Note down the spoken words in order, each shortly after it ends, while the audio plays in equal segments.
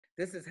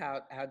This is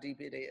how deep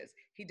it is.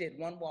 He did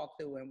one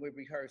walkthrough and we're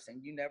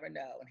rehearsing. You never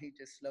know. And he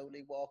just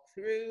slowly walked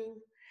through.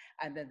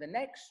 And then the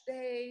next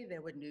day,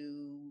 there were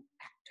new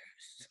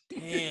actors.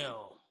 Damn.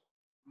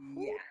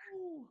 Yeah.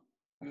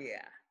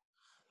 Yeah.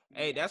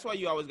 Hey, that's why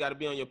you always got to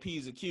be on your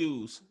P's and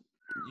Q's,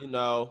 you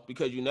know,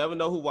 because you never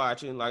know who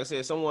watching. Like I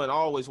said, someone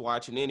always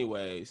watching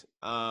anyways.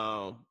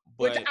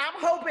 Which But I'm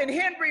hoping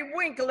Henry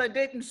Winkler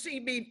didn't see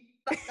me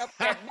fuck up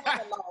that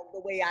monologue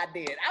the way I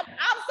did. I'm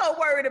so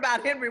worried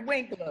about Henry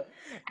Winkler.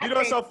 You know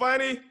what's so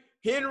funny?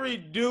 Henry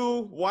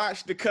do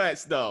watch the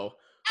cuts though.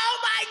 Oh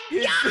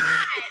my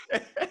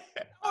God!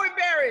 So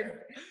embarrassed.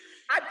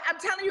 I'm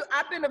telling you,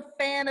 I've been a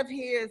fan of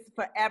his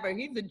forever.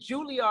 He's a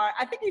Juilliard.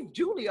 I think he's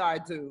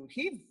Juilliard dude.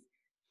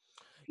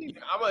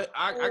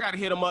 I gotta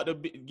hit him up to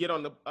get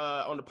on the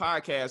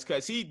podcast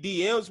because he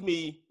DMs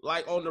me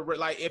like on the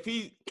like if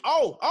he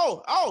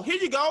here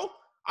you go.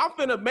 I'm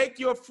finna make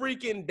your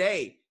freaking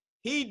day.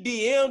 He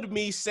DM'd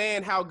me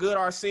saying how good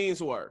our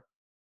scenes were.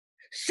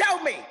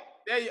 Show me.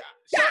 There you,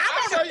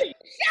 show me.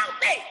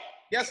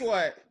 Guess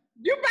what?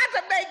 You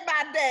about to make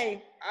my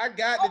day. I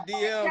got the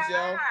DMs,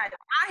 yo.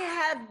 I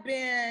have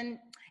been,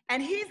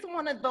 and he's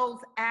one of those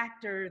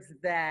actors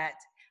that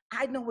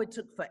I know it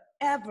took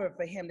forever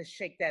for him to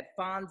shake that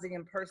Fonzie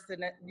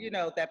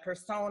that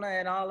persona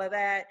and all of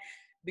that,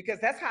 because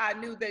that's how I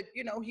knew that,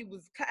 he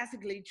was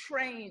classically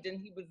trained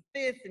and he was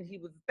this and he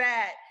was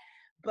that.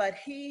 But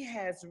he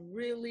has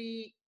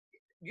really,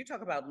 you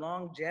talk about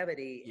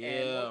longevity.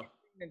 Yeah.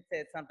 And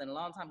said something a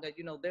long time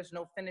ago, there's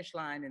no finish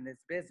line in this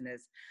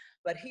business.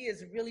 But he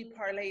is really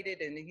parlayed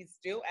it, and he's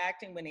still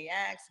acting when he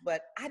acts.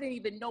 But I didn't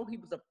even know he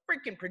was a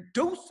freaking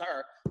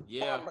producer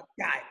on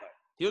MacGyver.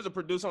 He was a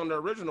producer on the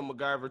original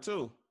MacGyver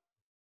too.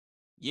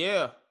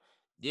 Yeah.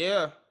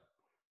 Yeah.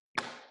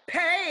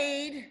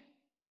 Paid.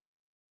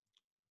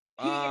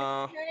 He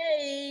is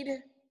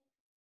paid.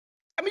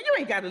 I mean, you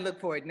ain't got to look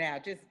for it now.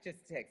 Just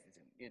text it to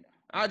me,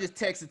 I'll just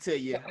text it to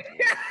you.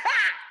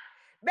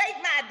 Make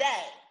my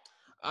day.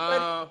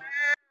 Oh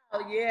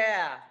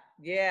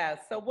yeah.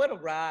 So what a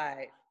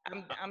ride.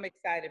 I'm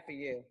excited for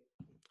you.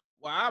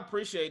 Well, I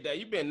appreciate that.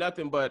 You've been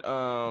nothing but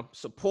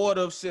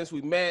supportive since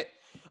we met.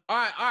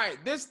 All right.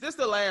 This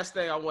the last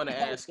thing I want to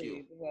ask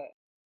you. What?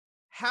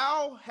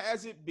 How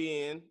has it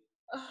been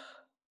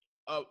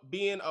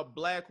being a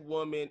Black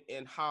woman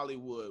in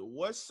Hollywood?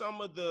 What's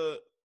some of the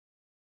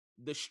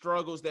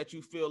struggles that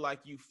you feel like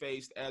you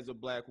faced as a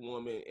Black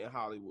woman in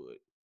Hollywood?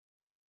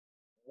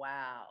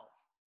 Wow.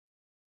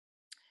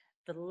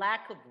 The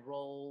lack of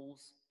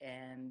roles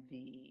and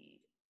the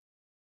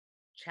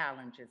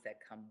challenges that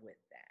come with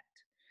that.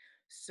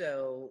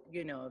 So,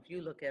 if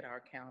you look at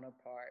our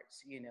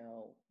counterparts,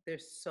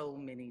 there's so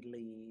many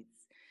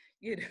leads,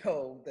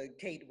 the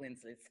Kate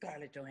Winslet,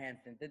 Scarlett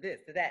Johansson, the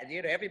this, the that,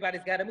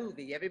 everybody's got a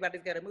movie.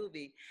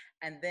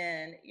 And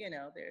then,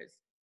 there's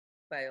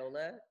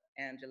Viola,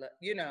 Angela,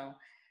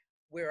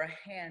 we're a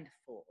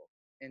handful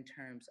in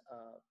terms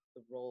of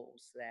the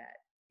roles that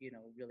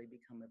really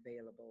become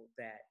available,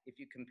 that if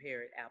you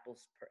compare it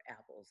apples per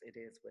apples, it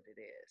is what it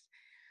is.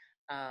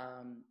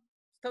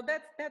 So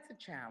that's a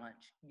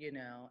challenge,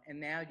 and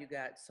now you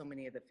got so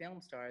many of the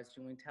film stars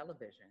doing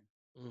television.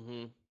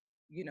 Mm-hmm.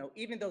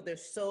 Even though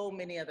there's so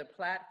many other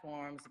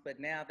platforms, but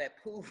now that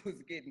pool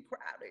is getting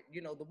crowded,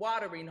 the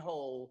watering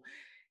hole,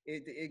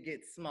 it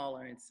gets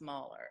smaller and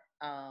smaller.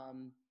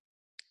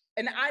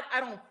 And I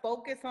don't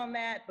focus on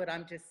that, but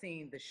I'm just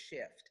seeing the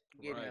shift,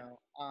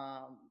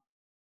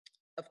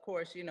 Of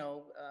course,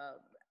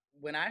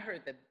 when I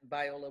heard that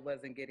Viola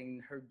wasn't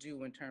getting her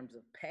due in terms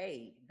of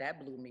pay,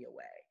 that blew me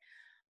away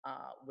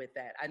with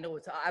that. I know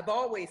I've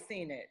always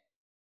seen it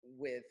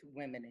with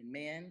women and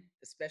men,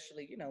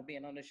 especially,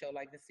 being on a show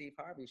like the Steve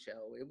Harvey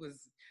Show. It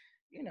was,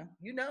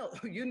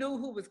 you knew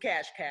who was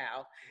cash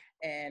cow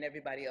and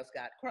everybody else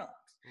got crumbs.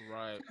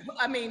 Right.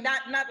 I mean,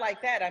 not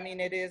like that. I mean,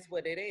 it is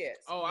what it is.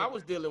 Oh, I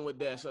was dealing with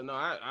that. So no,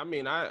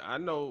 I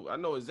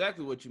know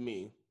exactly what you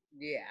mean.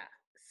 Yeah.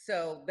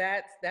 So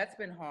that's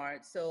been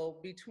hard. So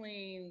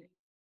between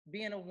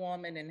being a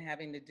woman and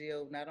having to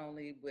deal not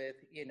only with,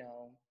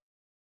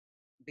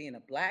 being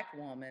a Black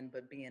woman,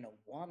 but being a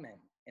woman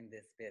in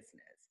this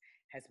business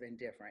has been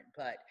different.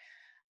 But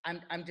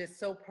I'm just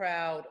so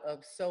proud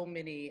of so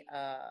many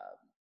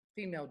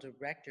female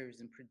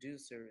directors and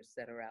producers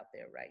that are out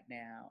there right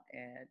now.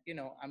 And,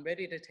 I'm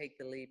ready to take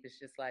the leap. It's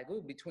just like,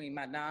 between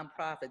my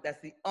nonprofit,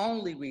 that's the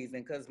only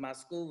reason, because my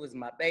school was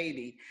my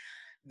baby,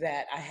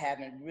 that I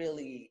haven't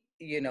really,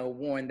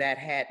 worn that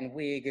hat and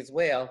wig as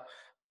well.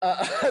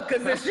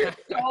 Because there's just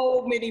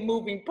so many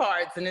moving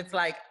parts. And it's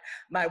like,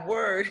 my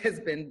word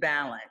has been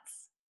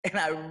balance. And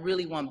I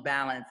really want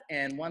balance.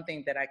 And one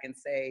thing that I can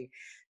say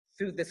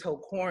through this whole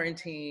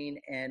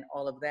quarantine and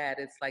all of that,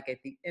 it's like at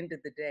the end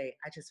of the day,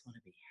 I just want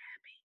to be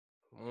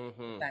happy.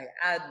 Mm-hmm.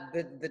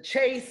 Like the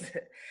chase,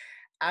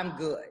 I'm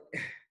good.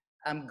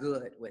 I'm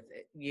good with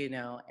it,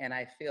 and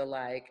I feel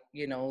like,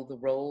 the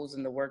roles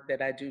and the work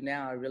that I do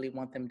now, I really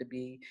want them to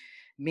be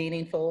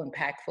meaningful,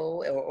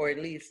 impactful, or at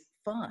least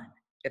fun.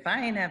 If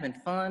I ain't having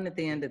fun at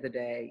the end of the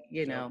day,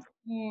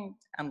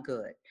 I'm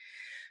good.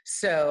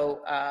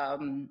 So,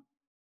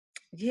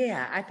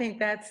 yeah, I think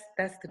that's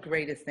the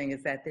greatest thing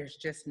is that there's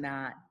just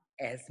not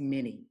as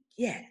many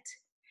yet.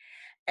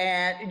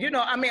 And, you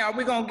know, I mean, are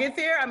we going to get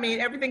there? I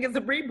mean, everything is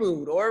a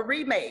reboot or a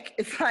remake.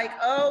 It's like,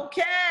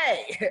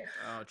 okay.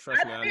 Oh,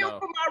 trust me, I feel know.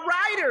 for my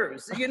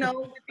writers, you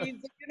know, with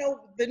these, you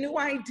know, the new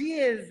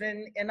ideas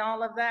and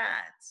all of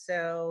that.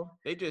 So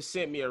They just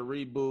sent me a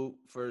reboot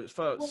for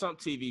some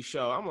TV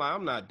show. I'm like,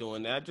 I'm not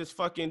doing that. I just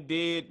fucking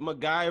did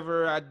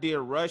MacGyver. I did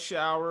Rush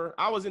Hour.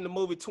 I was in the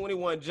movie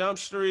 21 Jump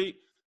Street.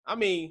 I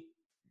mean,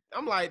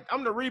 I'm like,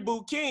 I'm the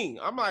reboot king.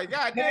 I'm like,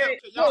 God damn. hey,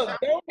 Y'all, look,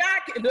 don't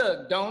knock it.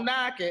 Look, don't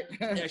knock it.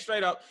 yeah,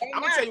 straight up. Don't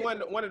I'm gonna tell knock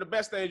you one of the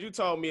best things you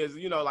told me is,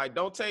 you know, like,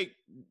 don't take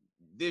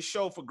this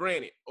show for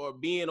granted or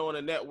being on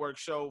a network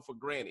show for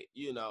granted,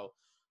 you know.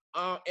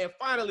 And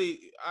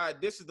finally,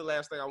 this is the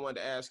last thing I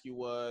wanted to ask you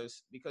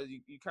was, because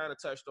you kind of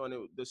touched on it,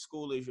 the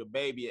school is your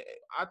baby.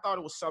 I thought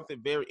it was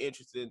something very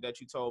interesting that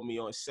you told me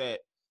on set,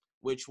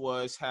 which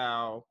was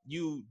how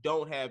you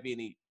don't have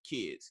any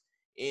kids.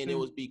 And it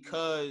was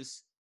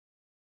because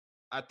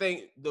I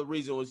think the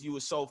reason was you were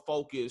so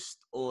focused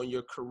on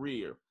your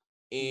career.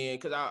 And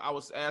because I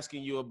was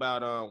asking you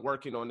about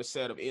working on the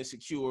set of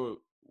Insecure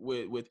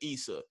with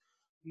Issa.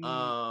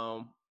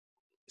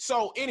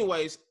 So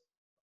anyways,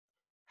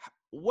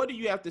 what do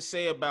you have to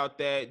say about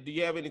that? Do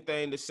you have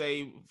anything to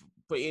say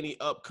for any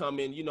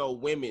upcoming, you know,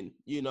 women,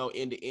 you know,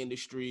 in the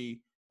industry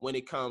when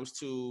it comes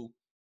to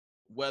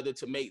whether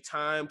to make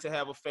time to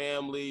have a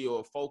family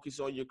or focus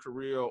on your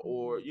career,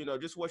 or, you know,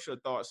 just what's your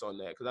thoughts on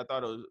that? Because I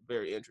thought it was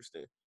very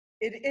interesting.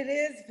 It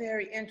is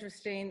very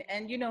interesting,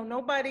 and you know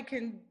nobody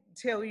can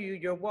tell you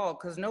your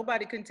walk because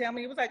nobody can tell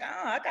me. It was like,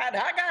 oh, I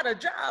got a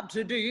job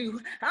to do.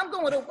 I'm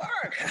going to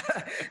work.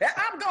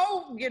 I'm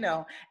going, you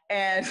know,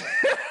 and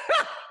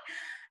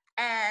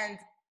and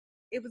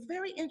it was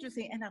very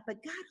interesting. And I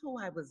forgot who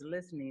I was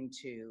listening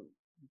to,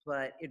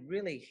 but it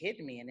really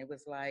hit me, and it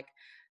was like,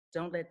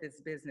 don't let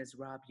this business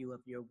rob you of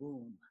your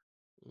womb.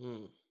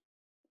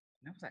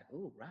 And I was like,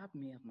 ooh, rob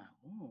me of my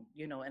womb,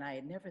 you know, and I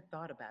had never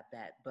thought about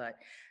that. But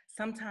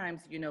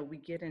sometimes, you know, we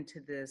get into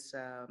this,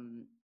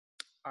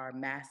 our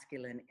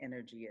masculine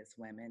energy as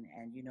women,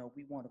 and, you know,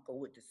 we want to go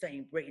with the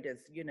same rate as,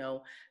 you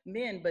know,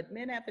 men, but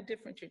men have a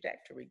different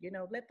trajectory. You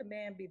know, let the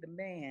man be the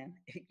man,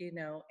 you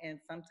know, and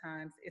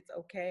sometimes it's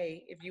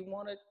okay if you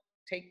want to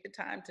take the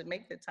time to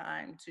make the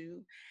time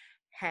to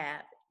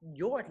have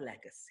your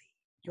legacy,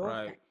 your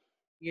Right. family,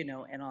 you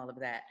know, and all of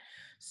that.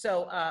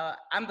 So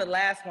I'm the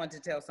last one to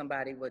tell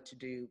somebody what to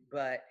do,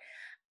 but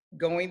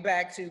going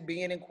back to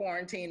being in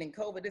quarantine and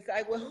COVID, it's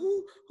like, well,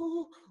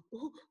 who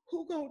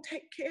gonna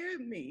take care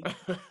of me?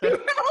 You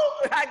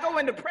know, I go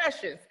into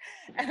precious,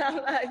 and I'm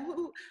like,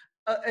 who?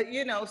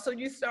 You know, so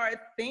you start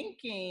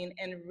thinking,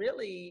 and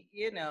really,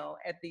 you know,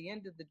 at the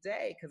end of the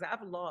day, because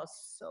I've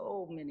lost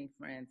so many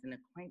friends and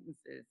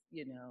acquaintances,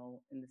 you know,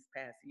 in this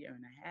past year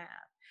and a half.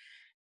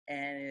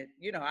 And,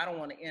 you know, I don't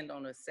want to end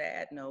on a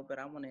sad note, but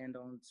I want to end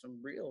on some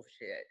real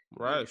shit. You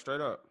know, Right.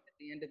 Straight up. at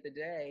the end of the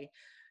day,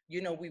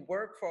 you know, we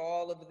work for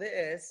all of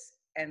this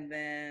and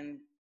then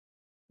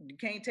you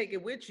can't take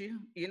it with you.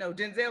 You know,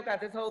 Denzel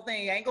got this whole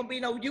thing. Ain't going to be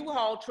no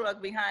U-Haul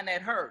truck behind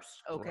that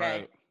hearse. Okay.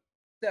 Right.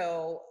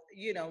 So,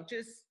 you know,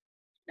 just,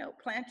 you know,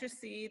 plant your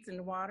seeds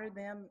and water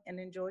them and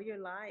enjoy your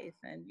life.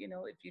 And, you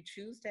know, if you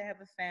choose to have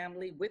a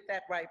family with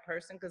that right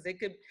person, because it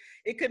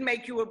could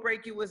make you or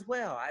break you as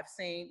well. I've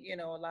seen, you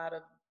know, a lot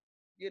of,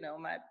 you know,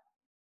 my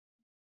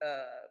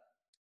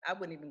I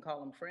wouldn't even call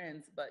them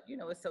friends, but you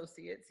know,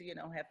 associates, you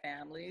know, have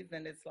families,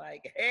 and it's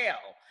like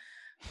hell.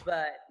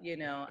 But you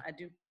know, I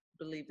do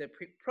believe that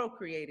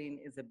procreating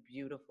is a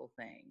beautiful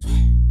thing.